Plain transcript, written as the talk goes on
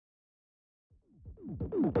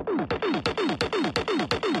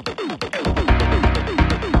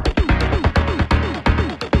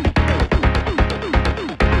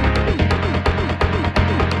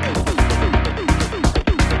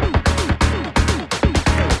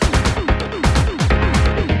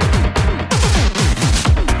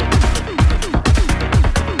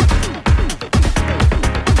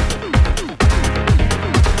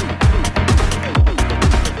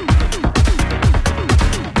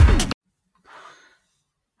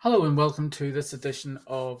Hello and welcome to this edition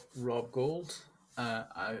of Rob Gold.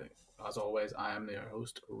 As always, I am your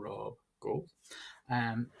host, Rob Gold.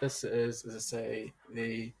 This is, as I say,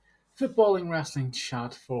 the footballing wrestling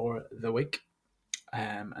chat for the week.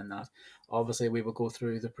 And that obviously we will go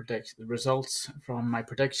through the results from my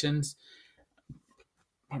predictions,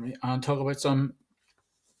 and talk about some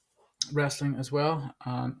wrestling as well,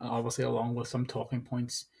 and obviously along with some talking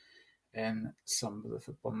points in some of the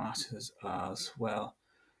football matches as well,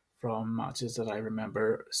 from matches that I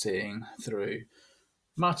remember seeing through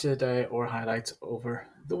match of the day or highlights over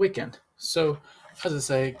the weekend. So, as I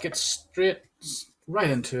say, get straight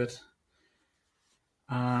right into it.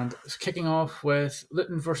 And kicking off with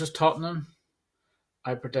Luton versus Tottenham,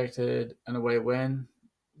 I predicted an away win,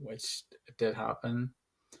 which did happen.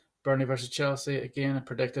 Burnley versus Chelsea, again, I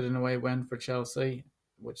predicted an away win for Chelsea,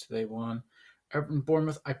 which they won. Everton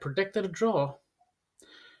Bournemouth, I predicted a draw,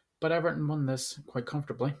 but Everton won this quite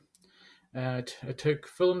comfortably. I took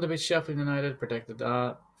Fulham to beat Sheffield United, predicted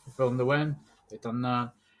that. For Fulham to win, they've done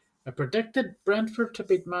that. I predicted Brentford to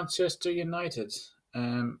beat Manchester United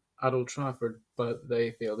at Old Trafford, but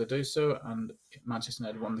they failed to do so, and Manchester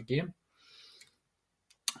United won the game.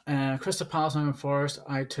 Crystal Palace and Forest,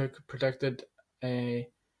 I predicted a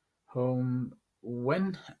home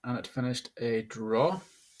win, and it finished a draw.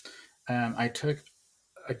 I took,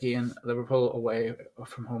 again, Liverpool away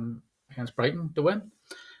from home against Brighton to win,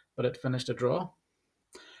 but it finished a draw.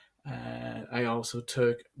 I also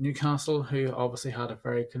took Newcastle, who obviously had a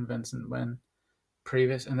very convincing win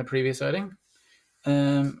in the previous outing,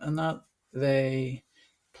 and that they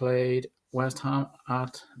played West Ham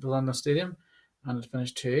at the London Stadium, and it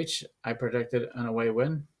finished 2-each. I predicted an away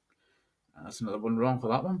win. That's another one wrong for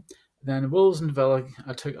that one. Then Wolves and Villa,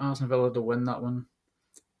 I took Aston Villa to win that one,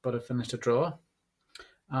 but it finished a draw.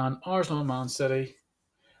 And Arsenal and Man City,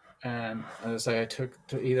 as I say,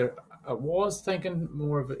 I was thinking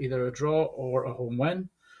more of either a draw or a home win,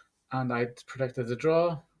 and I predicted the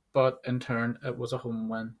draw, but in turn it was a home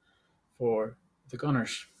win for the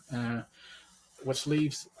Gunners, which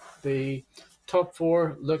leaves the top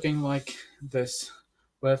four looking like this,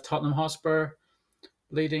 with Tottenham Hotspur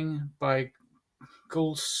leading by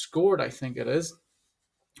goals scored, I think it is,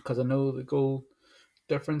 because I know the goal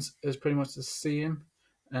difference is pretty much the same,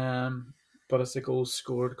 but it's the goals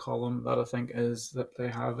scored column that I think is that they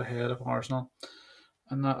have ahead of Arsenal,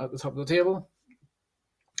 and that at the top of the table.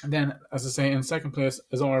 And then, as I say, in second place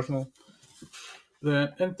is Arsenal.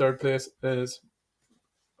 Then in third place is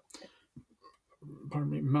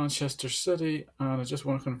Manchester City, and I just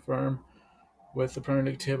want to confirm with the Premier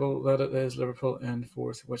League table that it is Liverpool in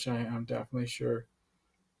fourth, which I am definitely sure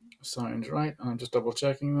sounds right. And I'm just double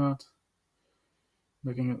checking that.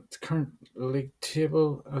 Looking at the current league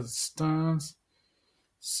table as it stands.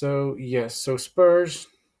 So yes, so Spurs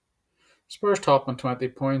top on 20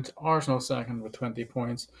 points, Arsenal second with 20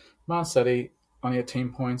 points, Man City on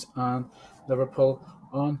 18 points, and Liverpool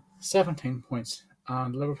on 17 points.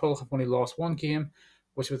 And Liverpool have only lost one game,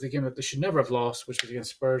 which was the game that they should never have lost, which was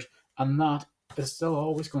against Spurs, and that is still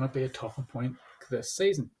always going to be a talking point this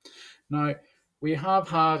season. Now, we have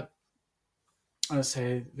had, I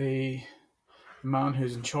say, the man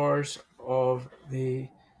who's in charge of the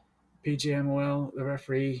PGMOL, the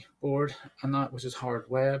referee board, and that was just Howard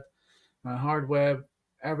Webb. Now, Howard Webb,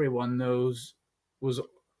 everyone knows, was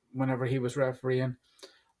whenever he was refereeing,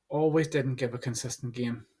 always didn't give a consistent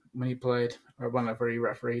game when he played or whenever he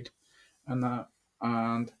refereed, and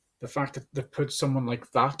the fact that they put someone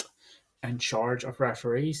like that in charge of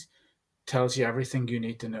referees tells you everything you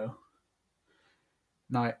need to know.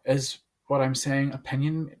 Now, is what I'm saying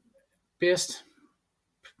opinion based?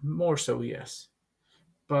 More so, yes.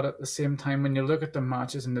 But at the same time, when you look at the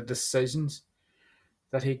matches and the decisions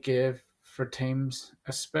that he gave for teams,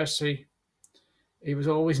 especially, he was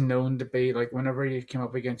always known to be like, whenever he came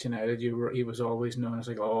up against United, he was always known as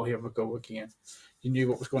like, oh, here we go again. You knew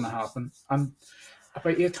what was going to happen, and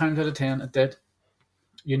about 8 times out of 10, it did.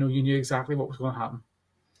 You knew exactly what was going to happen,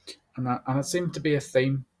 and it seemed to be a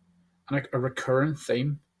theme, and a recurrent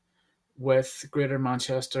theme with Greater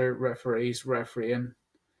Manchester referees refereeing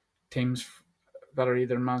teams that are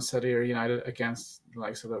either Man City or United against the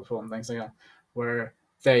likes of Liverpool and things like that, where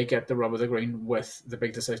they get the rub of the green with the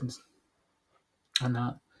big decisions and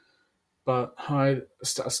that. But how I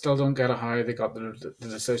still don't get how they got the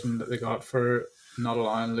decision that they got for not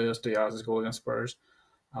allowing Luis Diaz's goal against Spurs.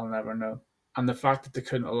 I'll never know. And the fact that they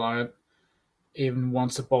couldn't allow it even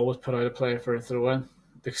once the ball was put out of play for a throw in,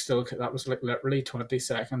 they still that was like literally 20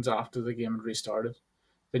 seconds after the game had restarted.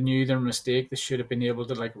 They knew their mistake. They should have been able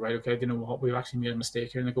to like, right, okay, you know what, we've actually made a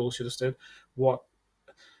mistake here, and the goal should have stood. What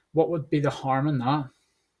what would be the harm in that?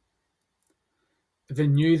 They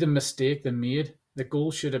knew the mistake they made. The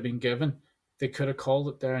goal should have been given. They could have called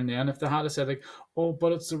it there and then. If they had said like, "Oh,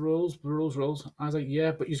 but it's the rules, rules," I was like,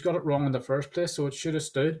 "Yeah, but you've got it wrong in the first place, so it should have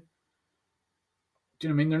stood." Do you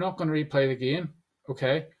know what I mean? They're not going to replay the game.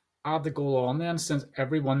 Okay, add the goal on then, since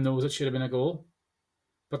everyone knows it should have been a goal.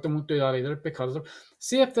 But they won't do that either because of.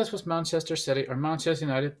 See, if this was Manchester City or Manchester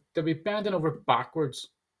United, they'd be bending over backwards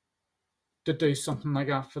to do something like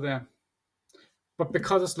that for them. But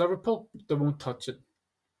because it's Liverpool, they won't touch it.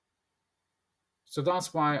 So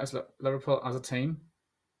that's why, as Liverpool as a team,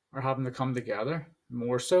 are having to come together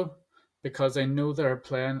more so, because they know they're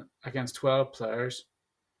playing against 12 players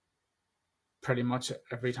pretty much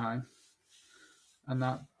every time, and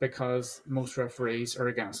that because most referees are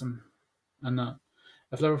against them, and that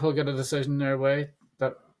if Liverpool get a decision their way,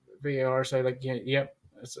 that VAR say like, yeah, yep,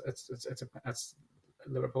 it's a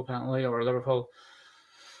Liverpool penalty or a Liverpool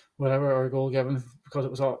whatever, or a goal given because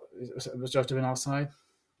it was judged to be offside,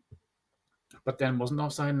 but then wasn't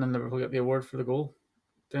offside, and then Liverpool get the award for the goal,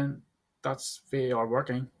 then that's VAR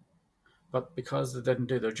working. But because they didn't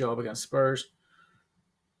do their job against Spurs,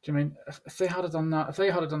 do you mean if they had done that, if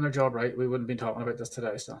they had done their job right, we wouldn't be talking about this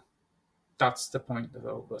today. So that's the point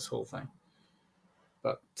of this whole thing.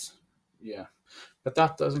 But yeah, but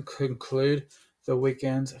that doesn't conclude the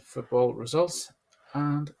weekend's football results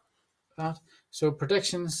and that. So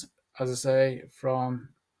predictions, as I say, from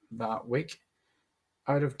that week.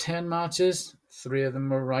 Out of 10 matches, 3 of them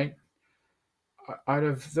were right. Out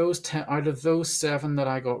of those 7 that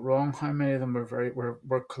I got wrong, how many of them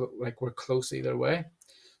were close either way?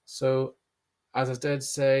 So as I did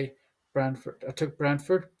say, Brentford. I took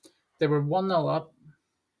Brentford. They were 1-0 up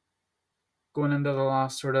going into the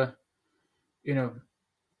last sort of, you know,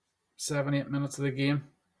 7-8 minutes of the game,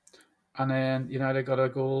 and then United got a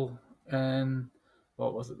goal in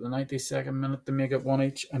what was it, the 92nd minute to make it one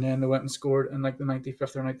each, and then they went and scored in like the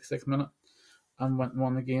 95th or 96th minute and went and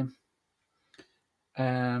won the game.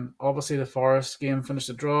 Obviously the Forest game finished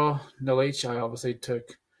a draw, 0 each. I obviously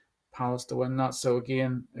took Palace to win that, so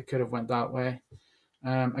again it could have went that way.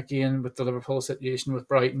 Again, with the Liverpool situation with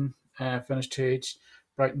Brighton, finished 2 each.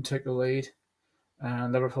 Brighton took the lead,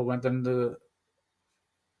 and Liverpool went into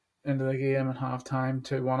the game at half time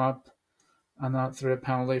 2-1 up, and that through a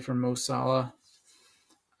penalty from Mo Salah.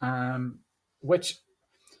 Which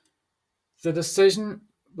the decision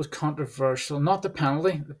was controversial. Not the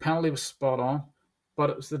penalty was spot on, but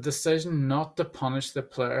it was the decision not to punish the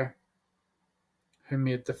player who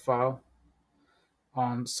made the foul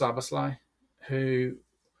on Szoboszlai, who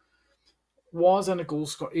was in a goal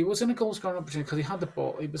score. He was in a goal scoring opportunity because he had the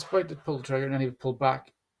ball. He was about to pull the trigger and then he would pull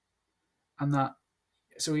back, and that.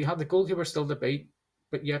 So he had the goalkeeper still to beat,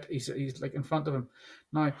 but yet he's like in front of him.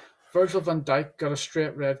 Now Virgil van Dijk got a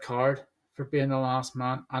straight red card for being the last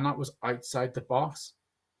man, and that was outside the box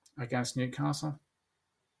against Newcastle.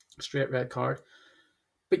 Straight red card.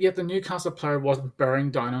 But yet the Newcastle player wasn't bearing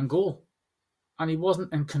down on goal, and he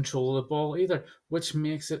wasn't in control of the ball either, which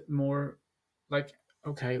makes it more like,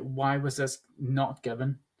 okay, why was this not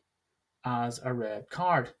given as a red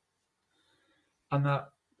card? And that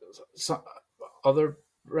so, other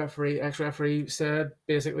ex-referee said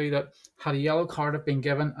basically that had a yellow card have been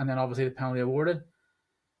given and then obviously the penalty awarded,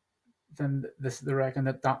 then they reckon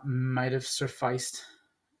that might have sufficed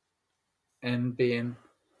in being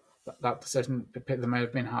that decision. They might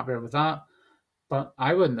have been happier with that, but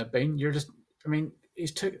I wouldn't have been. You're just, I mean,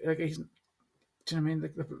 he's. Do you know what I mean?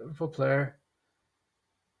 The Liverpool player,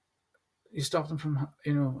 you stopped him from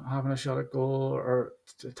having a shot at goal or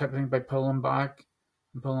type of thing by pulling back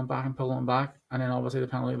and pulling back and pulling back, and then obviously the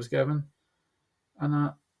penalty was given,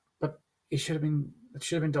 and but he should have been. It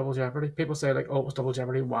should have been double jeopardy. People say like, "Oh, it was double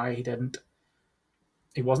jeopardy." Why he didn't?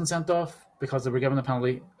 He wasn't sent off because they were given the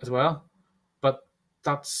penalty as well, but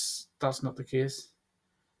that's not the case.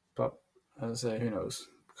 But as I say, who knows?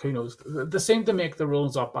 Who knows? They seem to make the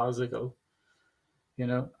rules up as they go.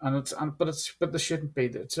 But they shouldn't be.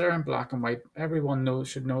 It's there in black and white. Everyone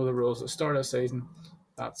should know the rules at the start of the season.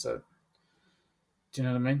 That's it. Do you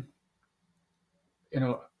know what I mean? You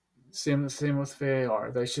know, same with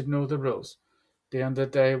VAR. They should know the rules. At the end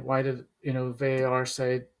of the day, why did VAR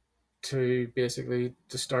say? to basically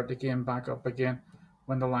to start the game back up again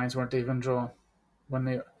when the lines weren't even drawn. When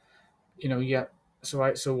they, yeah. So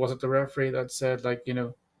was it the referee that said, like,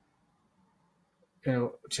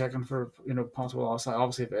 checking for possible offside?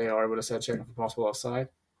 Obviously, if AR would have said checking for possible offside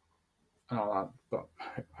and all that, but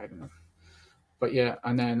I don't know. But yeah,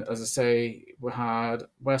 and then as I say, we had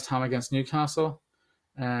West Ham against Newcastle,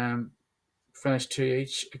 um, finished 2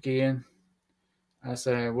 each again. I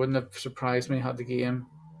say wouldn't have surprised me had the game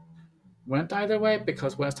went either way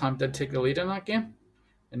because West Ham did take the lead in that game,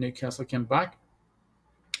 and Newcastle came back.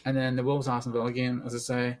 And then the Wolves Aston Villa game, as I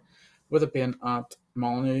say, would have been at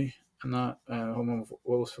Molyneux and that home of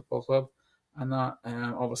Wolves Football Club, and that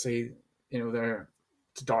obviously they're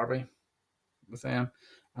it's derby with them,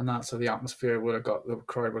 and that so the atmosphere would have got the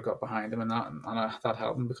crowd would have got behind them, and that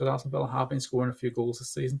helped them because Aston Villa have been scoring a few goals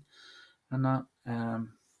this season, and that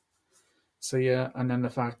so yeah, and then the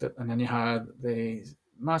fact that and then you had the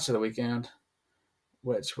match of the weekend,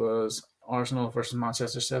 which was Arsenal versus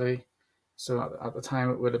Manchester City. So at the time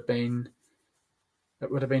it would have been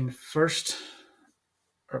first,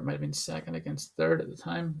 or it might have been second against third at the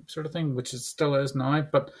time, sort of thing, which it still is now.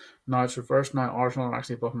 But now it's reversed. Now Arsenal are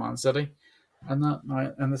actually above Man City, and that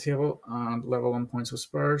now in the table and level 1 points with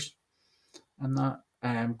Spurs, and that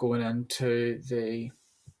going into the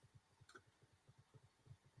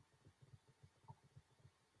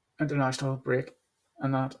international break,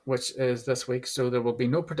 and that which is this week. So there will be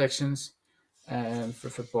no predictions for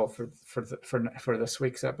football for this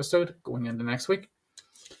week's episode going into next week.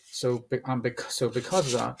 So because of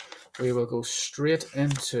that, we will go straight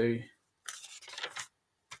into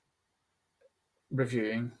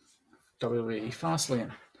reviewing WWE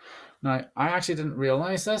Fastlane. Now, I actually didn't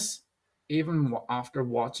realize this, even after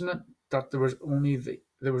watching it, that there was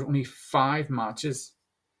only 5 matches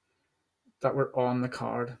that were on the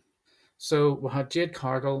card. So we had Jade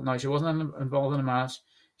Cargill. Now she wasn't involved in a match.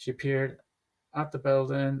 She appeared at the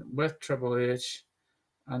building with Triple H,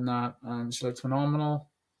 and she looked phenomenal.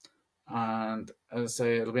 And as I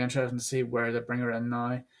say, it'll be interesting to see where they bring her in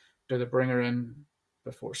now. Do they bring her in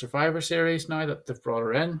before Survivor Series now that they've brought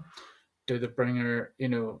her in? Do they bring her,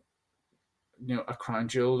 a Crown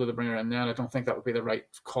Jewel? Do they bring her in then? I don't think that would be the right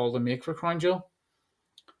call to make for Crown Jewel.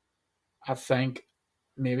 I think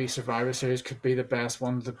maybe Survivor Series could be the best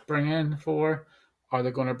one to bring in for. Are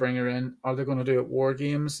they going to bring her in? Are they going to do it War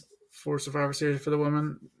Games for Survivor Series for the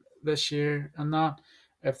women this year and that?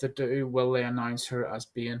 If they do, will they announce her as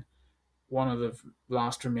being one of the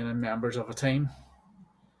last remaining members of a team?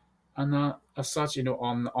 And that, as such,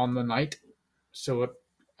 on the night, so it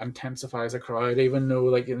intensifies the crowd, even though,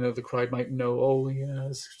 like, the crowd might know, oh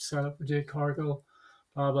yes, set up for Jade Cargill,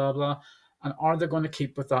 blah blah blah. And are they going to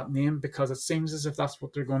keep with that name? Because it seems as if that's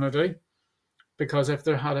what they're going to do. Because if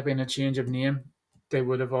there had been a change of name, they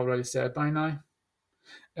would have already said by now.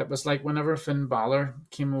 It was like whenever Finn Balor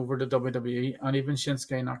came over to WWE and even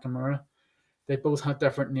Shinsuke Nakamura, they both had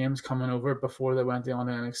different names coming over before they went on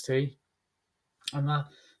to NXT. And that,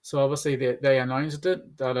 so obviously they announced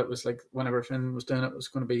it that it was like whenever Finn was doing it, it was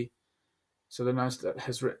going to be, so they announced that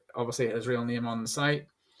obviously his real name on the site,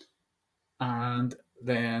 and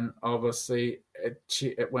then obviously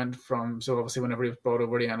it went from, so obviously whenever he was brought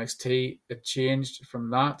over to NXT, it changed from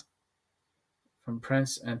that, from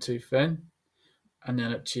Prince into Finn, and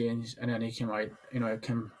then it changed, and then he came out, it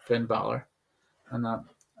came Finn Balor, and that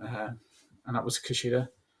uh, and that was Kushida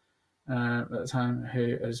at the time,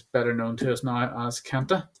 who is better known to us now as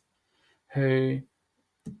Kenta, who,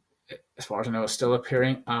 as far as I know, is still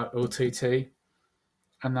appearing at OTT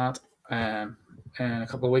and that in a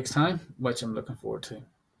couple of weeks' time, which I'm looking forward to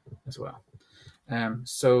as well.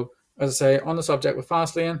 So, as I say, on the subject with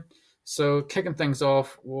Fastlane, so kicking things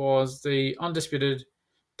off was the undisputed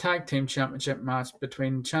tag team championship match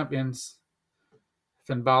between champions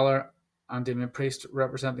Finn Balor and Damian Priest,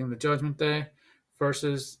 representing the Judgment Day,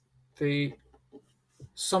 versus the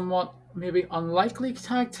somewhat maybe unlikely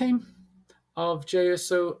tag team of Jey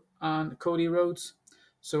Uso and Cody Rhodes.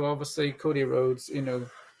 So obviously Cody Rhodes,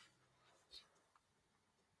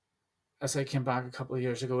 as I came back a couple of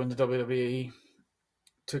years ago in the WWE,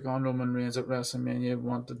 took on Roman Reigns at WrestleMania,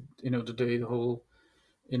 wanted, to do the whole,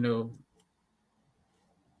 you know,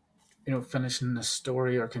 finishing the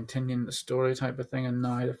story or continuing the story type of thing. And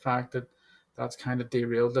now the fact that that's kind of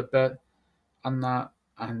derailed a bit and that,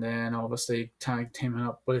 and then obviously tag teaming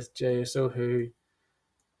up with Jey Uso, who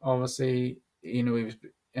obviously, he was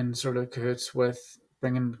in sort of cahoots with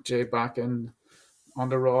bringing Jay back in on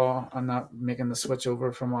the Raw and that, making the switch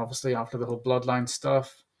over from obviously after the whole Bloodline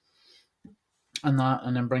stuff and that,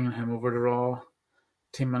 and then bringing him over to Raw,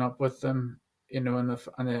 teaming up with them,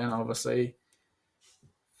 and then obviously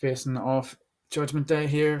facing off Judgment Day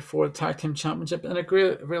here for the Tag Team Championship in a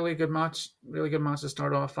great, really good match. Really good match to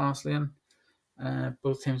start off Fastlane.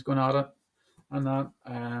 Both teams going at it and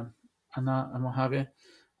and what have you.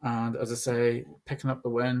 And as I say, picking up the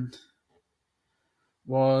win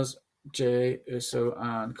was Jey Uso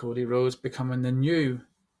and Cody Rhodes becoming the new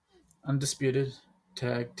undisputed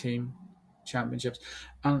tag team championships.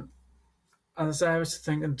 And as I was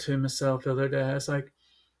thinking to myself the other day, it's like,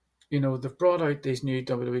 they've brought out these new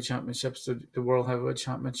WWE championships, the World Heavyweight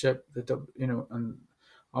Championship, and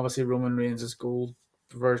obviously Roman Reigns' gold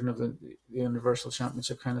version of the Universal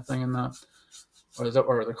Championship kind of thing, and that, or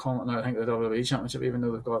they're calling it now, I think, the WWE Championship, even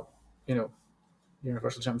though they've got,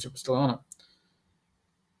 Universal Championship still on it.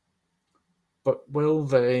 But will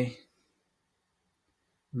they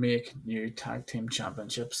make new tag team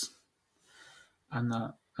championships? And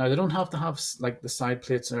that now they don't have to have like the side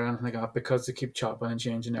plates or anything like that because they keep chopping and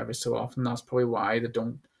changing every so often. That's probably why they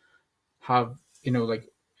don't have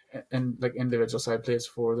like individual side plates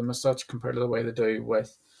for them as such compared to the way they do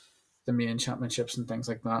with the main championships and things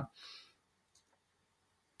like that.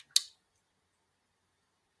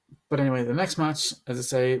 But anyway, the next match, as I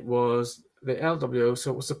say, was the LWO.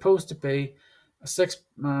 So it was supposed to be a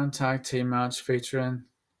 6-man tag team match featuring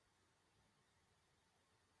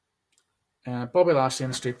Bobby Lashley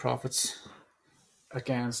and the Street Profits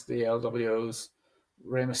against the LWO's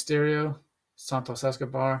Rey Mysterio, Santos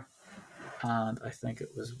Escobar, and I think it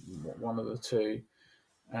was one of the two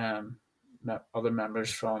other members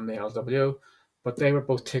from the LWO. But they were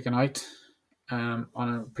both taken out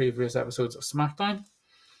on previous episodes of SmackDown.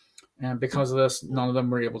 And because of this, none of them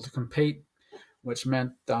were able to compete, which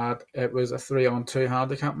meant that it was a 3-on-2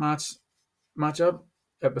 handicap matchup.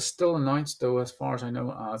 It was still announced, though, as far as I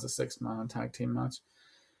know, as a 6-man tag team match,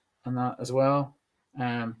 and that as well.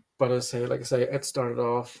 But as I say, it started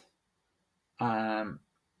off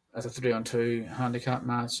as a 3-on-2 handicap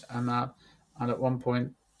match, and at one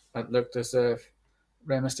point it looked as if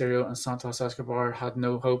Rey Mysterio and Santos Escobar had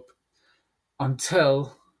no hope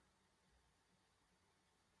until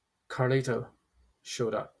Carlito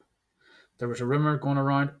showed up. There was a rumor going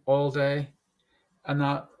around all day, and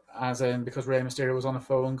that, as in, because Rey Mysterio was on a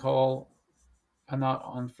phone call and that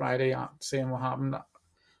on Friday seeing what happened,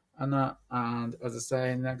 and as I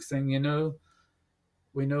say, next thing you know,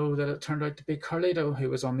 we know that it turned out to be Carlito who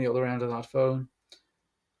was on the other end of that phone.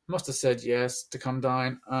 Must have said yes to come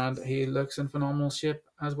down, and he looks in phenomenal shape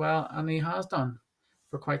as well, and he has done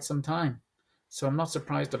for quite some time. So I'm not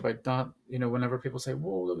surprised about that. Whenever people say,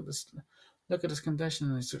 "Whoa, look at this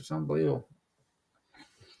condition," it's unbelievable.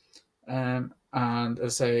 And as I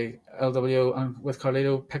say, LWO and with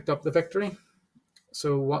Carlito picked up the victory.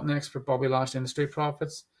 So what next for Bobby Lashley and the Street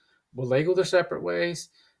Profits? Will they go their separate ways?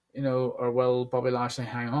 Or will Bobby Lashley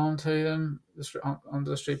hang on to them,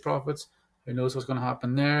 onto the Street Profits? Who knows what's going to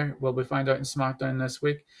happen there? Will we find out in SmackDown this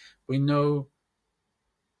week? We know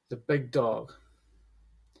the big dog,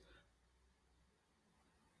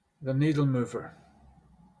 the needle mover,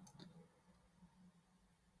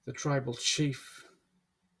 the tribal chief,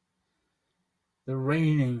 the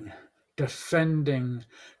reigning, defending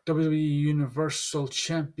WWE Universal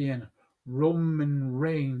Champion Roman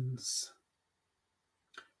Reigns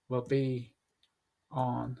will be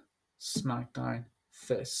on SmackDown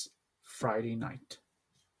this Friday night.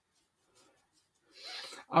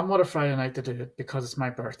 And what a Friday night to do it, because it's my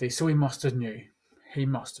birthday, so he must have knew. He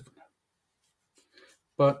must have known.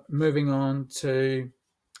 But moving on to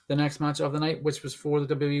the next match of the night, which was for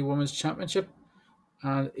the WWE Women's Championship,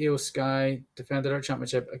 and Io Sky defended her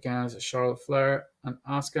championship against Charlotte Flair and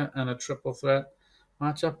Asuka in a triple threat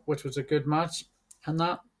matchup, which was a good match. And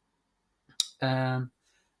that, and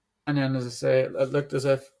then as I say, it looked as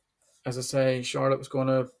if, as I say, Charlotte was going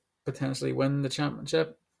to potentially win the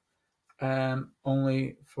championship,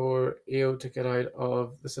 only for Io to get out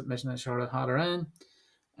of the submission that Charlotte had her in.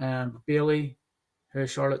 Bayley, who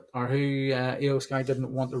Io Sky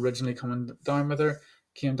didn't want originally coming down with her,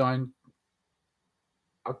 came down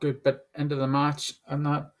a good bit into the match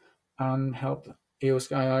and helped Io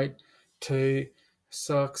Sky out to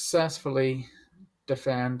successfully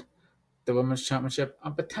defend the Women's Championship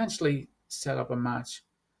and potentially set up a match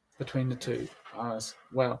between the two as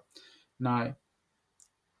well. Now,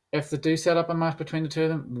 if they do set up a match between the two of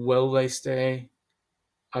them, will they stay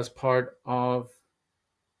as part of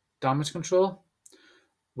Damage Control?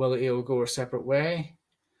 Will Io go a separate way?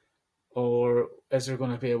 Or is there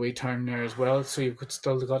going to be a wee turn there as well? So you could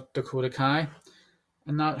still got Dakota Kai,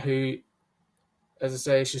 and that who, as I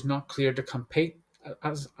say, she's not cleared to compete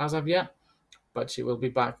as of yet, but she will be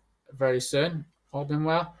back very soon, all being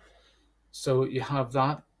well. So you have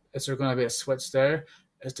that. Is there going to be a switch there?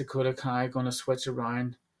 is Dakota Kai going to switch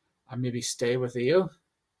around and maybe stay with Io?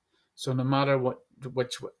 So no matter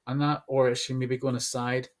which and that, or is she maybe going to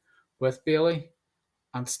side with Bayley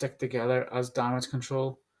and stick together as damage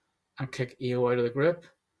control and kick Io out of the group?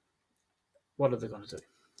 What are they going to do?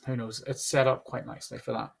 Who knows? It's set up quite nicely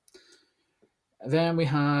for that. Then we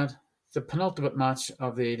had the penultimate match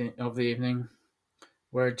of the evening,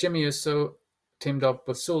 where Jimmy Uso teamed up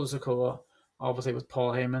with Solo Sikoa, obviously with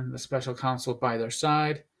Paul Heyman, the special counsel by their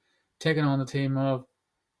side, taking on the team of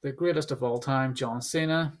the greatest of all time, John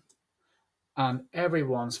Cena, and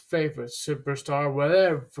everyone's favorite superstar, with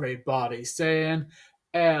everybody saying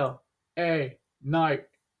L.A. Knight,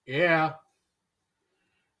 yeah.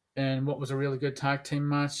 And what was a really good tag team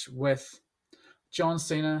match with John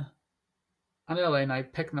Cena and LA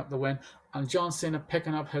Knight picking up the win, and John Cena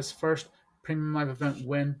picking up his first premium live event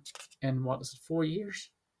win in 4 years,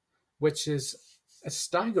 which is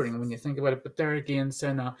staggering when you think about it. But there again,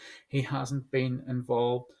 Cena, he hasn't been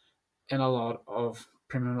involved in a lot of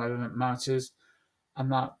premium live event matches,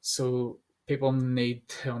 and that so people need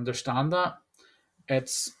to understand that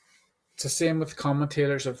it's the same with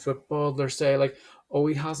commentators of football. They're saying like, "Oh,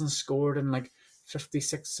 he hasn't scored in like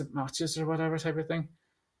 56 matches or whatever type of thing."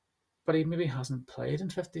 But he maybe hasn't played in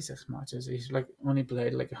 56 matches. He's like only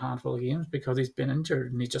played like a handful of games because he's been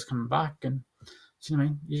injured and he's just come back. And you know what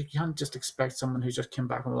I mean? You can't just expect someone who just came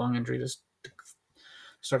back from a long injury to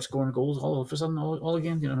start scoring goals all of a sudden, all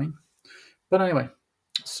again. You know what I mean? But anyway,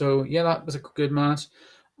 so yeah, that was a good match.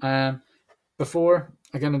 Before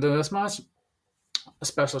I get into this match, a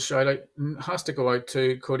special shout out has to go out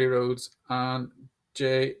to Cody Rhodes and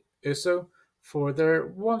Jey Uso for their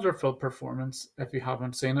wonderful performance. If you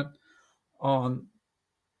haven't seen it, on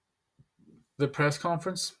the press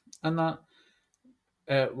conference, and that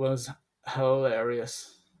it was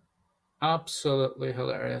hilarious, absolutely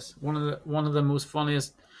hilarious. One of the most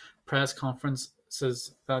funniest press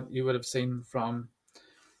conferences that you would have seen from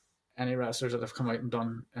any wrestlers that have come out and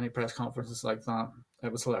done any press conferences like that.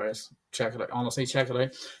 It was hilarious. Check it out. Honestly, check it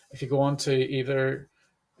out. If you go on to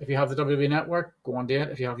if you have the WWE Network, go on to it.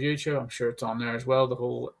 If you have YouTube, I'm sure it's on there as well. The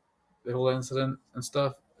whole incident and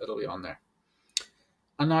stuff, it'll be on there.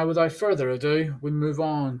 And now, without further ado, we move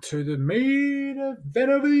on to the main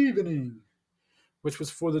event of the evening, which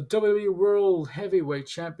was for the WWE World Heavyweight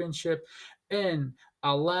Championship in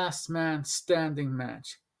a last man standing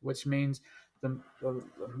match, which means the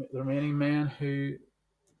remaining man who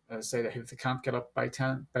say that if they can't get up by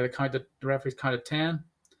 10, by the referee's count of 10,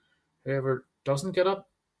 whoever doesn't get up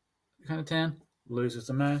the count of 10 loses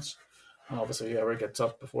the match. And obviously, whoever gets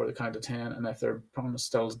up before the count of 10, and if their opponent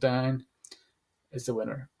still down, is the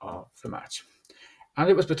winner of the match. And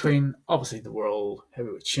it was between, obviously, the World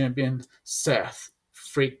Heavyweight Champion, Seth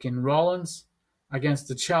freaking Rollins, against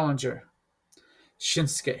the challenger,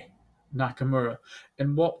 Shinsuke Nakamura,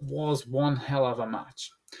 in what was one hell of a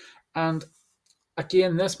match. And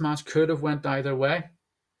again, this match could have went either way.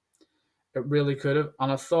 It really could have.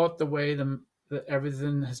 And I thought the way that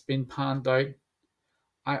everything has been panned out,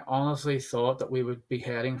 I honestly thought that we would be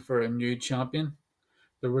heading for a new champion.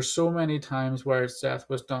 There were so many times where Seth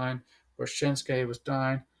was down, where Shinsuke was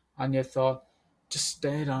down, and you thought, just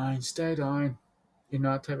stay down. You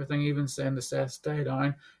know, that type of thing. Even saying to Seth, stay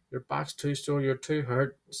down. Your back's too sore, you're too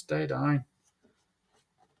hurt, stay down.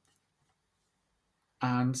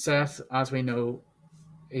 And Seth, as we know,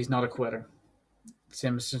 he's not a quitter.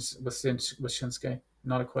 Same with Shinsuke,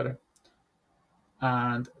 not a quitter.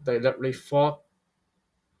 And they literally fought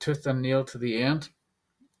tooth and nail to the end.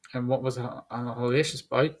 And what was a hellacious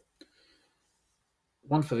bout,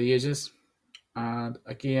 one for the ages. And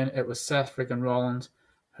again, it was Seth freaking Rollins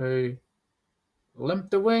who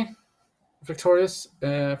limped away victorious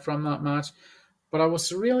from that match. But I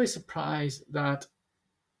was really surprised that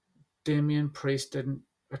Damian Priest didn't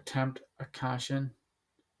attempt a cash in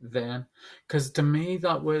then, because to me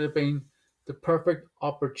that would have been the perfect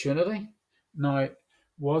opportunity. Now,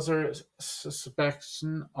 was there a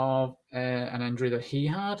suspicion of an injury that he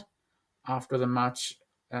had after the match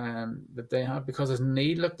that they had, because his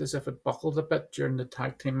knee looked as if it buckled a bit during the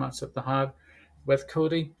tag team match that they had with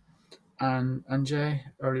Cody and Jey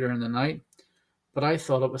earlier in the night. But I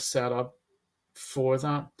thought it was set up for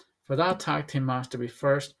that tag team match to be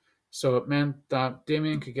first, so it meant that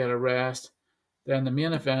Damian could get a rest, then the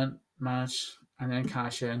main event match, and then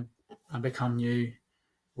cash in and become new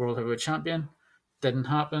World Heavyweight Champion. Didn't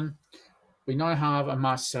happen. We now have a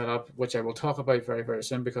match set up, which I will talk about very, very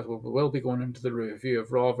soon, because we will be going into the review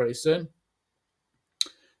of Raw very soon.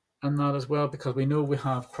 And that as well, because we know we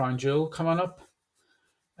have Crown Jewel coming up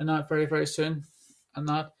and that very, very soon. And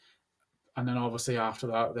then obviously after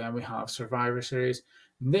that, then we have Survivor Series.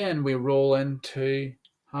 Then we roll into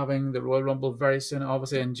having the Royal Rumble very soon,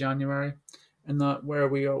 obviously in January, and that where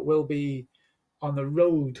will be on the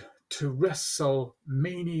road to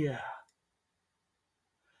WrestleMania.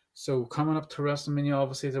 So coming up to WrestleMania,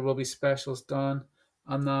 obviously there will be specials done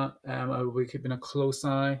on that. I will be keeping a close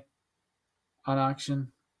eye on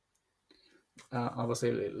action.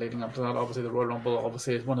 Obviously leading up to that, obviously the Royal Rumble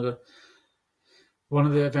obviously is one of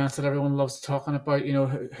the events that everyone loves talking about. You know,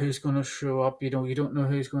 who's going to show up. You know, you don't know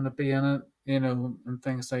who's going to be in it. You know, and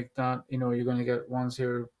things like that. You know, you're going to get ones who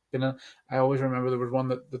are been in. I always remember there was one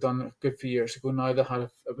that they done a good few years ago. Now they had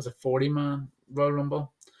it was a 40-man Royal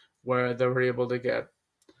Rumble, where they were able to get,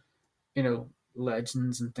 you know,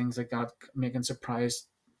 legends and things like that, making surprise,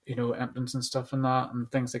 you know, entrance and stuff and that,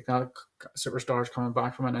 and things like that. Superstars coming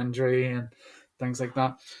back from an injury and things like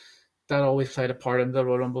that. That always played a part in the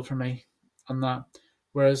Royal Rumble for me, and that.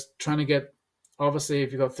 Whereas trying to get, obviously,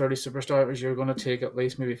 if you got 30 superstars, you're going to take at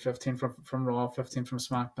least maybe 15 from Raw, 15 from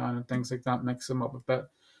SmackDown, and things like that. Mix them up a bit,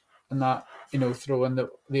 and that, you know, throw in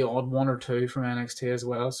the odd one or two from NXT as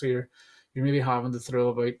well. So you're maybe having to throw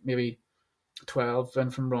about maybe 12 in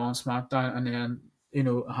from Raw and SmackDown, and then, you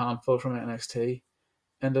know, a handful from NXT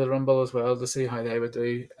into the Rumble as well to see how they would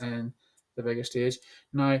do in the bigger stage.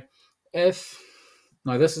 Now, if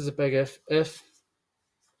now this is a big if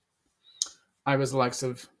I was the likes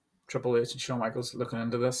of Triple H and Shawn Michaels looking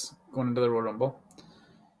into this, going into the Royal Rumble,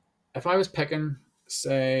 if I was picking,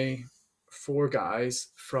 say, four guys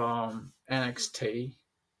from NXT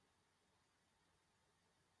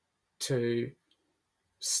to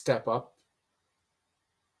step up,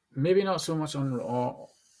 maybe not so much on Raw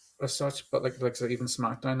as such, but like even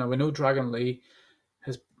SmackDown. Now we know Dragon Lee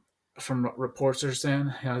has, from what reports are saying,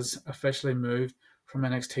 has officially moved from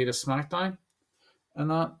NXT to SmackDown,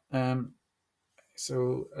 and that.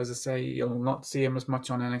 So as I say, you'll not see him as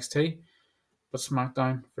much on NXT, but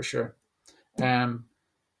SmackDown for sure. Um,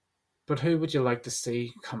 but who would you like to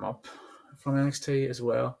see come up from NXT as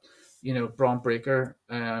well? You know, Braun Breaker.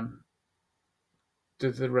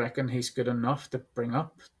 Do they reckon he's good enough to bring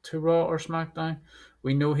up to Raw or SmackDown?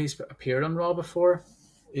 We know he's appeared on Raw before,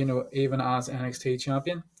 you know, even as NXT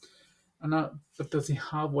champion, and that. But does he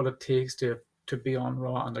have what it takes to be on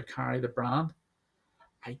Raw and to carry the brand?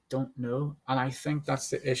 I don't know, and I think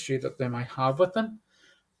that's the issue that they might have with him,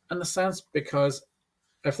 in the sense because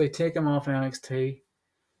if they take him off NXT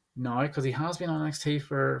now, because he has been on NXT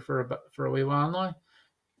for a wee while now,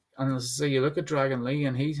 and as I say, you look at Dragon Lee,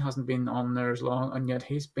 and he hasn't been on there as long, and yet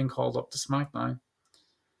he's been called up to SmackDown.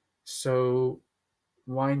 So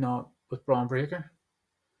why not with Braun Breaker?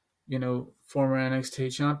 You know, former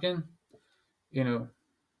NXT champion. You know,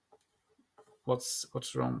 what's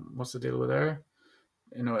wrong? What's the deal with there?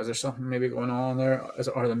 You know, is there something maybe going on there?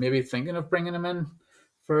 Are they maybe thinking of bringing him in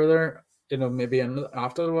further? You know, maybe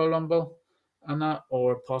after the Royal Rumble and that,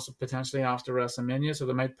 or possibly potentially after WrestleMania. So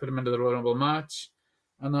they might put him into the Royal Rumble match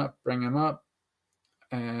and that, bring him up,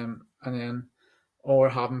 and then, or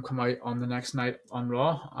have him come out on the next night on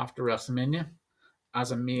Raw after WrestleMania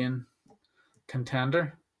as a main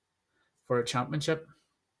contender for a championship.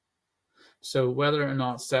 So whether or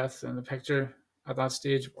not Seth in the picture at that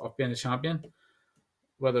stage of being a champion,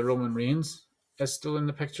 whether Roman Reigns is still in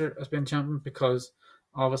the picture as being champion, because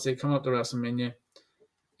obviously coming up to WrestleMania,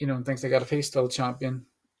 you know, and things like that, if he's still champion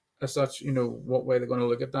as such, you know, what way they're going to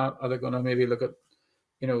look at that? Are they going to maybe look at,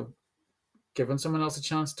 you know, giving someone else a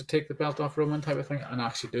chance to take the belt off Roman type of thing and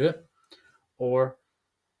actually do it? Or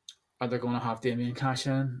are they going to have Damien cash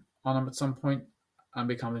in on him at some point and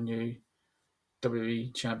become the new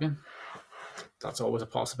WWE champion? That's always a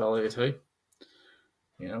possibility too.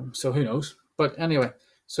 You know, so who knows? But anyway,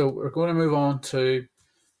 so we're going to move on to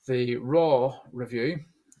the Raw review,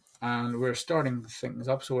 and we're starting things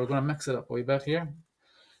up. So we're going to mix it up a wee bit here.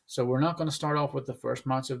 So we're not going to start off with the first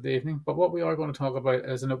match of the evening, but what we are going to talk about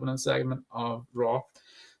is an opening segment of Raw.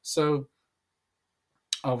 So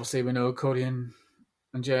obviously we know Cody and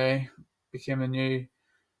Jay became the new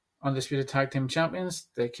undisputed tag team champions.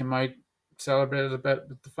 They came out, celebrated a bit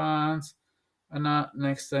with the fans, and that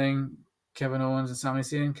next thing, Kevin Owens and Sami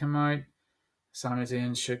Zayn came out. Sami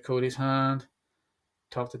Zayn shook Cody's hand,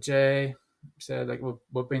 talked to Jay, said like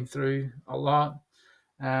we've been through a lot,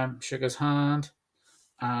 shook his hand,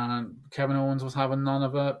 and Kevin Owens was having none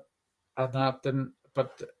of it, and that didn't.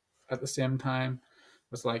 But at the same time,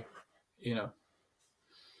 was like, you know,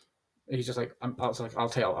 he's just like, I was like, I'll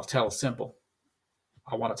tell, simple.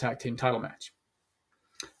 I want a tag team title match,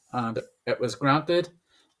 and it was granted,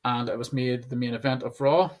 and it was made the main event of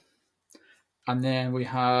Raw, and then we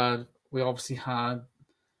obviously had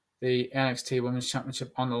the NXT Women's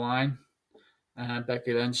Championship on the line, and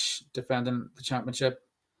Becky Lynch defending the championship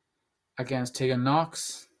against Tegan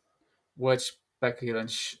Knox, which Becky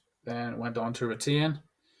Lynch then went on to retain.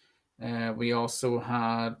 We also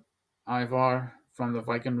had Ivar from the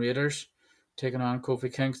Viking Raiders taking on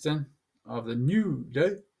Kofi Kingston of the New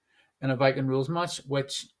Day in a Viking rules match,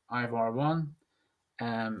 which Ivar won.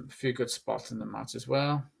 A few good spots in the match as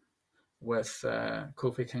well, with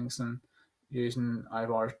Kofi Kingston using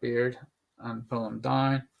Ivar's beard and pulling him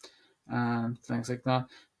down and things like that.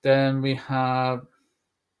 Then we have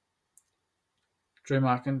Drew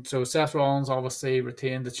McIntyre. So Seth Rollins obviously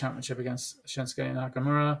retained the championship against Shinsuke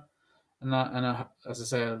Nakamura, and that, as I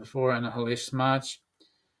said before, in a hellacious match.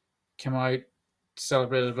 Came out,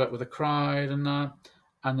 celebrated a bit with the crowd and that,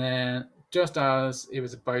 and then just as he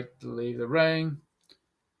was about to leave the ring,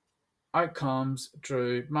 out comes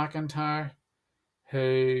Drew McIntyre,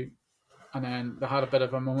 who, and then they had a bit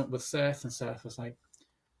of a moment with Seth, and Seth was like,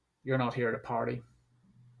 "You're not here to party."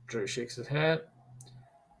 Drew shakes his head,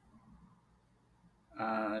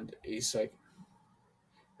 and he's like,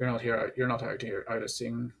 "You're not here. You're not out here out of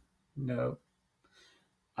sing, no."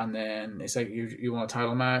 And then he's like, "You want a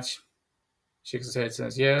title match?" Shakes his head,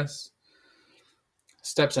 says yes.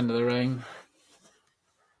 Steps into the ring,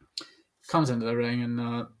 comes into the ring,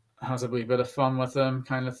 and has a wee bit of fun with them,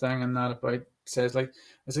 kind of thing, and that about says like,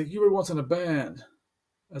 "It's like you were once in a band."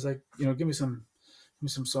 I was like, give me some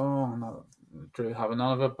song. And Drew having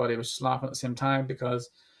none of it, but he was just laughing at the same time because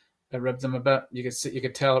it ribbed him a bit. You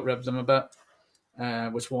could tell it ribbed him a bit,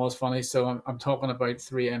 which was funny. So I'm talking about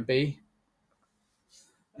 3MB,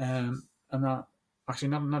 and that actually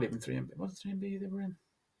not even 3MB. What 3MB they were in?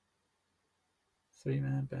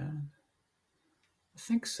 3-man band. I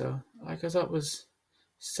think so. Because that was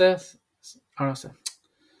Seth. Or not Seth.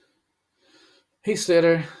 Heath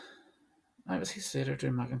Slater. I was Heath Slater,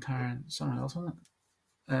 Drew McIntyre, and someone else, wasn't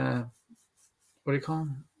it? What do you call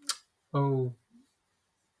him? Oh,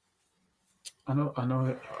 I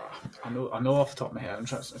know off the top of my head.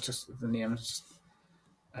 It's just the name is just.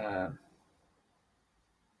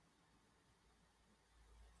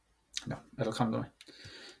 No, it'll come to me,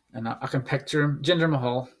 and I can picture him. Jinder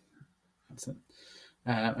Mahal. That's it.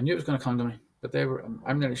 I knew it was going to come to me, but they were.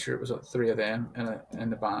 I'm nearly sure it was three of them in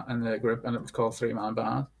the band in the group, and it was called 3-man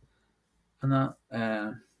band, and that.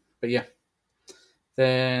 But yeah,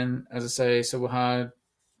 then as I say, so we had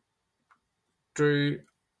Drew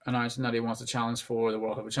announcing that he wants to challenge for the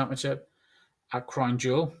World Heavyweight Championship at Crown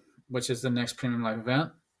Jewel, which is the next premium live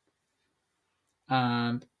event,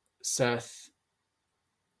 and Seth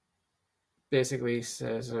basically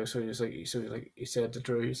says, he said to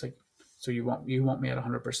Drew, he's like, "So you want me at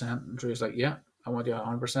 100%?" And Drew's like, "Yeah, I want you at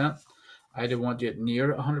 100%. I don't want you at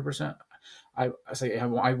near 100%. I say I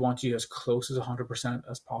want you as close as 100%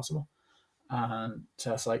 as possible." And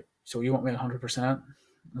Seth's like, "So you want me at 100%?"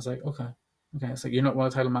 I was like, "Okay." It's like, "You're not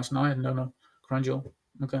want a title match now?" No, Crown Jewel.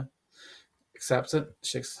 Okay. Accepts it,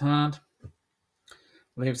 shakes his hand,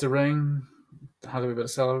 leaves the ring, has a wee bit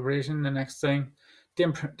of celebration. The next thing,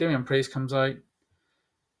 Damian Priest comes out,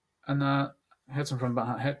 and hits him from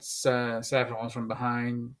behind, hits Seth Rollins from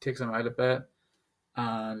behind, takes him out a bit,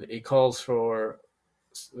 and he calls for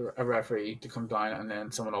a referee to come down, and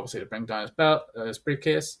then someone obviously to bring down his belt, his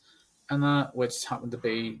briefcase, and which happened to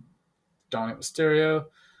be Dominic Mysterio.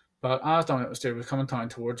 But as Dominic Mysterio was coming down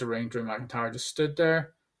towards the ring, Drew McIntyre just stood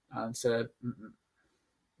there and said,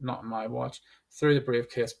 "Not on my watch." Threw the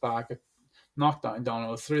briefcase back, knocked down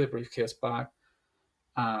Donald, threw the briefcase back,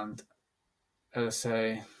 and as I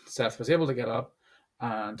say, Seth was able to get up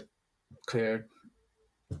and cleared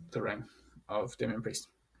the ring of Damian Priest.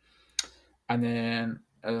 And then,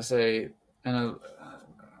 as I say, in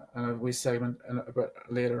a wee segment a bit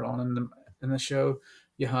later on in the show,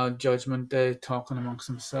 you had Judgment Day talking amongst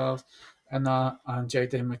themselves, and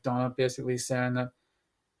JD McDonough basically saying that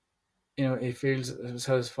he feels it was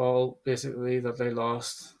his fault basically that they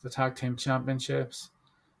lost the tag team championships,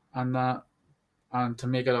 and to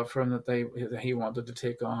make it up for him that he wanted to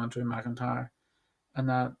take on Drew McIntyre, and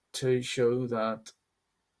that to show that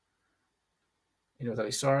that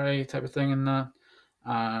he's sorry type of thing, and that.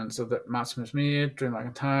 And so that match was made, Drew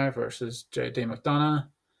McIntyre versus JD McDonough.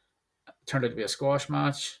 It turned out to be a squash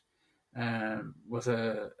match, with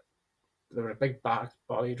there was a big back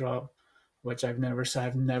body drop, which I've never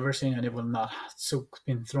seen anyone not so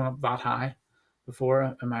been thrown up that high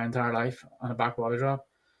before in my entire life on a back body drop.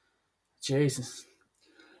 Jesus.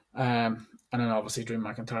 And then obviously Drew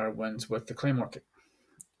McIntyre wins with the Claymore kick.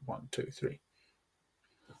 1, 2, 3.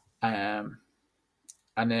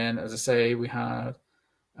 And then, as I say, we had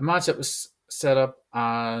a match that was set up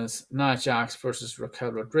as Nia Jax versus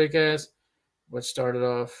Raquel Rodriguez, which started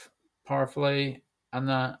off powerfully, and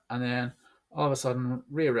then all of a sudden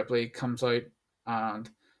Rhea Ripley comes out and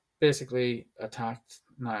basically attacked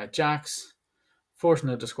Nia Jax, forcing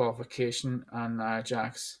a disqualification, and Nia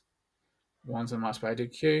Jax wins the match by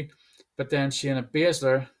DQ. But then Shayna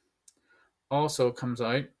Baszler also comes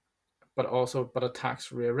out, but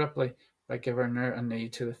attacks Rhea Ripley by giving her a knee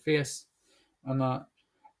to the face, and that.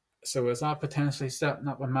 So is that potentially setting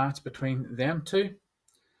up a match between them two?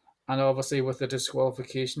 And obviously with the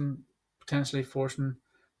disqualification, potentially forcing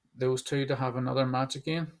those two to have another match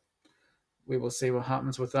again. We will see what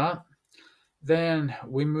happens with that. Then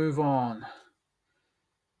we move on.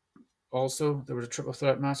 Also, there was a triple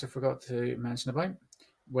threat match I forgot to mention about,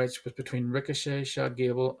 which was between Ricochet, Chad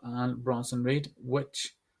Gable, and Bronson Reed,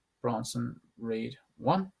 which Bronson Reed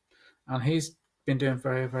won. And he's been doing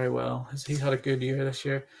very, very well. He's had a good year this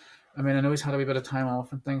year. I mean, I know he's had a wee bit of time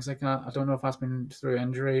off and things like that. I don't know if that's been through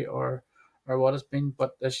injury or what it's been,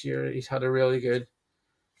 but this year he's had a really good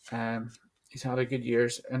he's had a good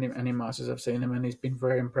years. Any matches I've seen him in, he's been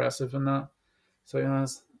very impressive in that. So he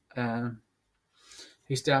has.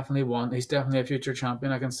 He's definitely one. He's definitely a future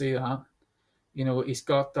champion. I can see that. He's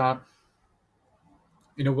got that.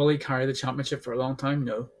 Will he carry the championship for a long time?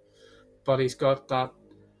 No, but he's got that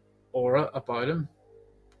aura about him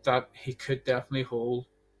that he could definitely hold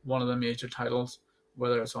one of the major titles,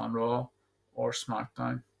 whether it's on Raw or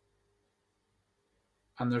SmackDown.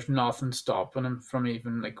 And there's nothing stopping him from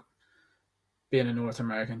even like being a North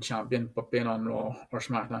American champion, but being on Raw or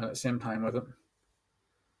SmackDown at the same time with him.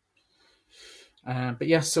 But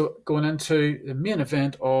yeah, so going into the main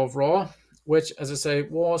event of Raw, which, as I say,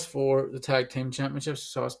 was for the tag team championships.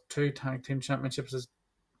 So it's 2 tag team championships as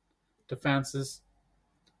defenses,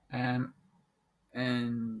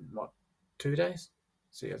 in what, 2 days?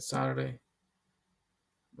 So you had Saturday,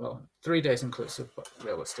 well, 3 days inclusive, but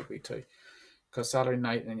realistically 2, because Saturday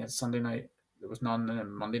night and you had Sunday night. There was none, and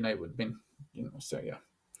then Monday night would have been, So yeah,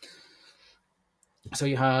 so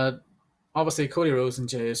you had obviously Cody Rhodes and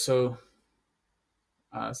Jey Uso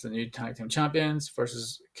as the new tag team champions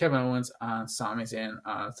versus Kevin Owens and Sami Zayn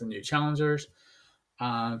as the new challengers.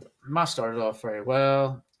 And match started off very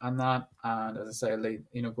well, and as I say,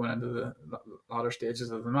 going into the latter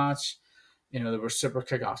stages of the match, there was super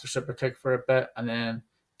kick after super kick for a bit, and then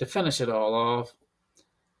to finish it all off,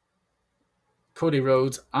 Cody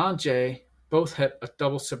Rhodes and Jey both hit a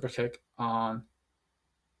double super kick on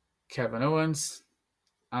Kevin Owens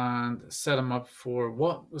and set him up for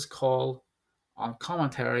what was called on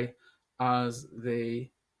commentary as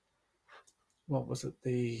what was it?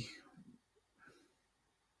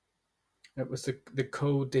 It was the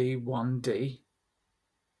Cody 1D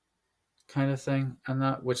kind of thing, and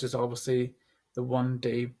that, which is obviously the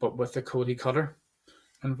 1D, but with the Cody Cutter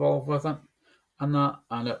involved with it,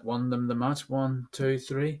 and it won them the match 1, 2,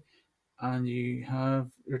 3, and you have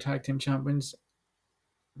your tag team champions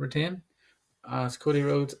retain as Cody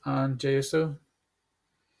Rhodes and Jey Uso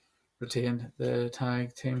retained the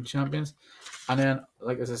tag team champions. And then,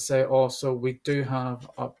 like as I say, also we do have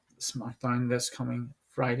up SmackDown this coming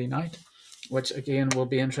Friday night, which again will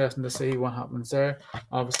be interesting to see what happens there.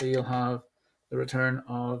 Obviously, you'll have the return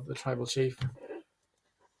of the Tribal Chief,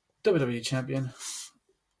 WWE Champion,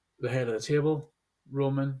 the head of the table,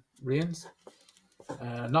 Roman Reigns.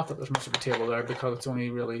 Not that there's much of a table there because it's only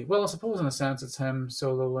really, well, I suppose in a sense it's him,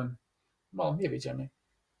 Solo, and, well, maybe Jimmy.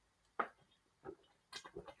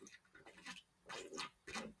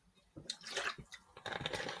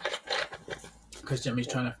 Because Jimmy's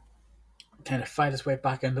trying to kind of fight his way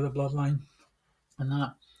back into the bloodline and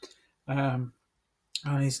that. And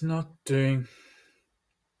he's not doing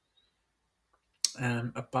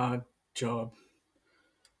a bad job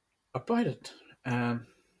about it. But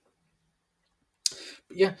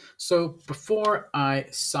yeah, so before I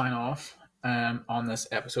sign off on this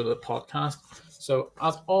episode of the podcast, so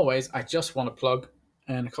as always, I just want to plug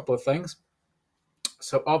in a couple of things.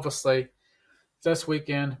 So obviously, this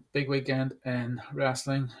weekend, big weekend in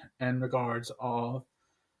wrestling in regards of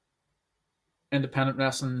independent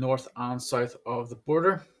wrestling north and south of the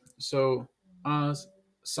border. So as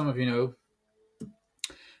some of you know,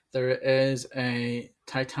 there is a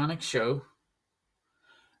Titanic show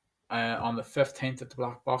on the 15th at the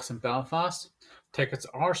Black Box in Belfast. Tickets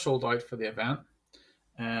are sold out for the event.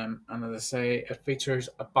 And as I say, it features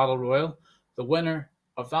a battle royal. The winner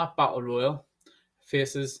of that battle royal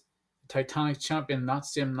faces the Titanic champion that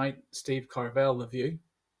same night, Steve Carvel, The View.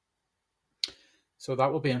 So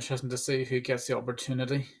that will be interesting to see who gets the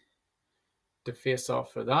opportunity to face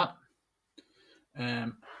off for that.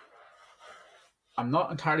 I'm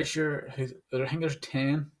not entirely sure who. I think there's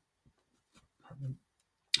 10.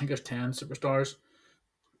 I think there's 10 superstars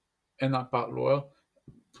in that battle royal.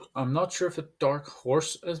 I'm not sure if the Dark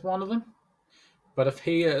Horse is one of them, but if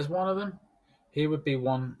he is one of them, he would be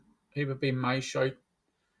one. He would be my shout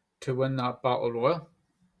to win that battle royal,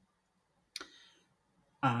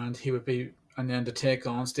 and he would be, and then to take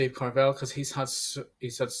on Steve Carvel because he's had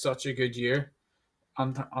such a good year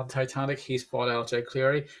on Titanic. He's fought LJ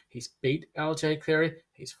Cleary, he's beat LJ Cleary,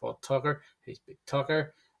 he's fought Tucker, he's beat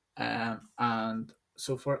Tucker, and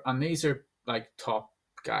so forth. And these are like top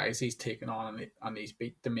guys he's taken on, and he's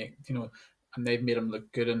beat to make and they've made him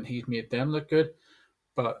look good, and he's made them look good.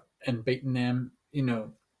 But in beating them,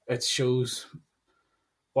 it shows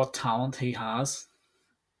what talent he has,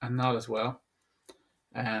 and that as well.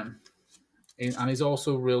 Um, and he's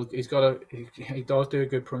also real. He does do a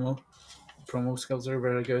good promo skills are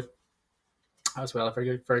very good as well. A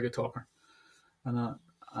very good talker, and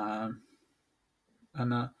um,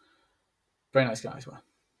 and very nice guy as well.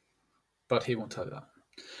 But he won't tell you that.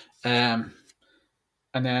 Um,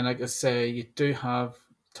 and then like I say, you do have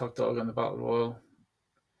Tuck Dog in the Battle Royal.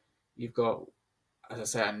 You've got, as I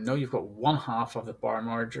say, I know you've got one half of the bar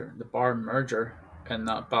merger in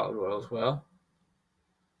that Battle Royal as well,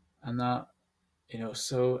 and that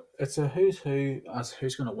so it's a who's who as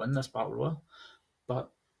who's going to win this Battle Royal.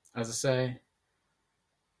 But as I say,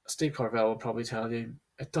 Steve Carvel will probably tell you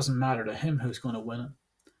it doesn't matter to him who's going to win it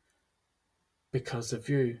because the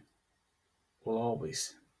View will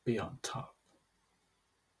always be on top.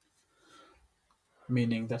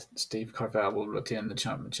 Meaning that Steve Carvel will retain the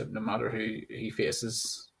championship no matter who he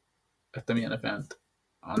faces at the main event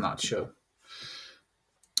on that show.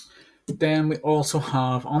 Then we also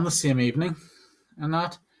have on the same evening, and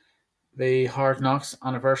that the Hard Knocks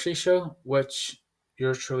anniversary show, which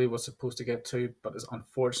yours truly was supposed to get to, but is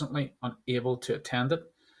unfortunately unable to attend it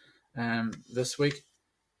this week.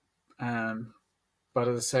 But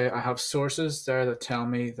as I say, I have sources there that tell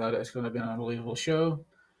me that it's going to be an unbelievable show.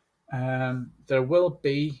 There will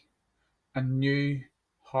be a new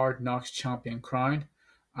Hard Knocks champion crowned,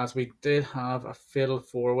 as we did have a fatal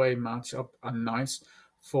four-way matchup announced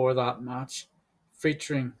for that match,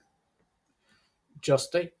 featuring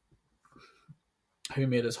Justy, who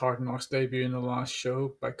made his Hard Knocks debut in the last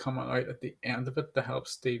show by coming out at the end of it to help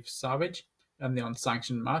Steve Savage in the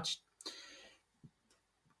unsanctioned match,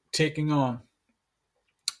 taking on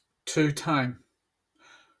two-time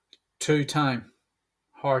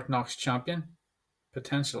Hard Knocks champion,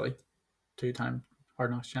 potentially two-time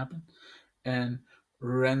Hard Knocks champion, and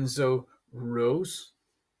Renzo Rose.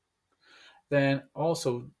 Then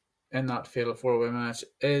also in that fatal four-way match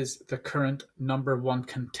is the current number one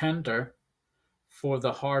contender for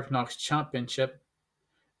the Hard Knocks Championship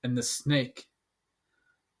in the Snake,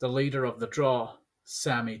 the leader of the draw,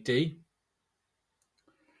 Sammy D.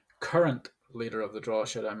 Current leader of the draw,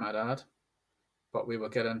 should I might add, but we will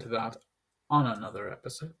get into that on another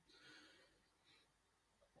episode.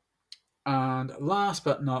 And last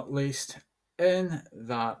but not least, in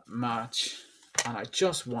that match, and I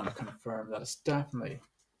just want to confirm that it's definitely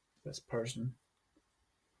this person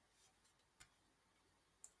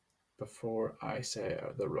before I say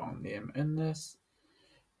the wrong name in this.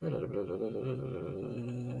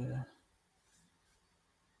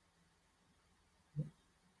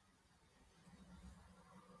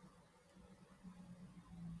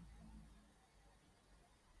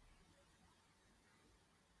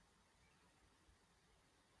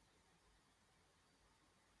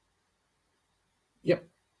 Yep.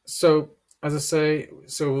 So as I say,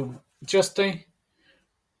 Justy,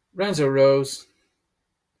 Renzo Rose,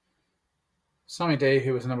 Sammy Day,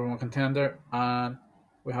 who was the number one contender, and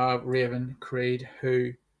we have Raven Creed,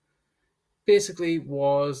 who basically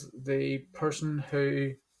was the person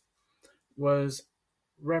who was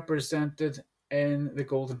represented in the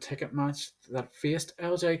golden ticket match that faced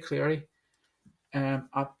LJ Cleary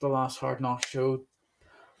at the last Hard Knocks show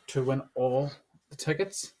to win all the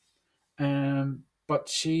tickets. But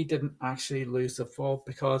she didn't actually lose the fall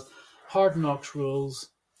because Hard Knocks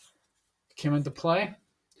rules came into play,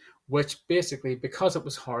 which basically, because it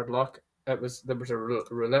was hard luck, there was a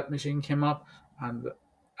roulette machine came up, and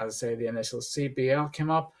as I say, the initial CBL came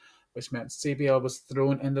up, which meant CBL was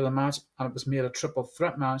thrown into the match, and it was made a triple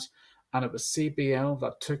threat match, and it was CBL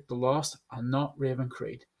that took the loss and not Raven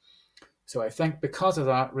Creed. So I think because of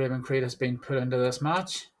that, Raven Creed has been put into this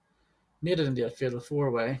match, made it into a fatal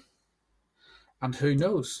four-way, and who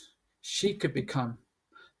knows, she could become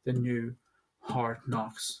the new Hard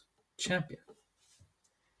Knocks champion.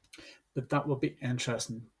 But that will be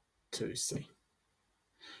interesting to see.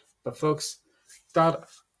 But folks, that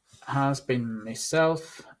has been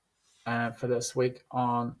myself for this week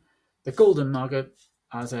on the Golden Nugget,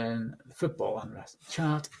 as in football and wrestling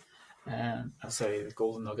chat. I say the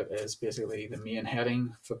Golden Nugget is basically the main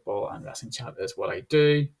heading. Football and wrestling chat is what I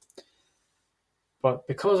do. But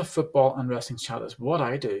because of football and wrestling chat is what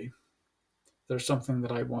I do, there's something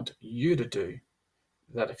that I want you to do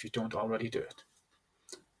that if you don't already do it.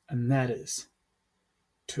 And that is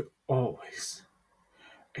to always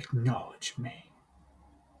acknowledge me.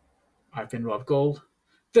 I've been Rob Gold.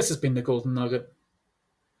 This has been the Golden Nugget.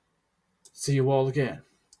 See you all again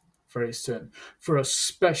very soon for a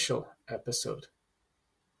special episode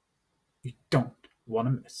you don't want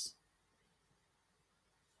to miss.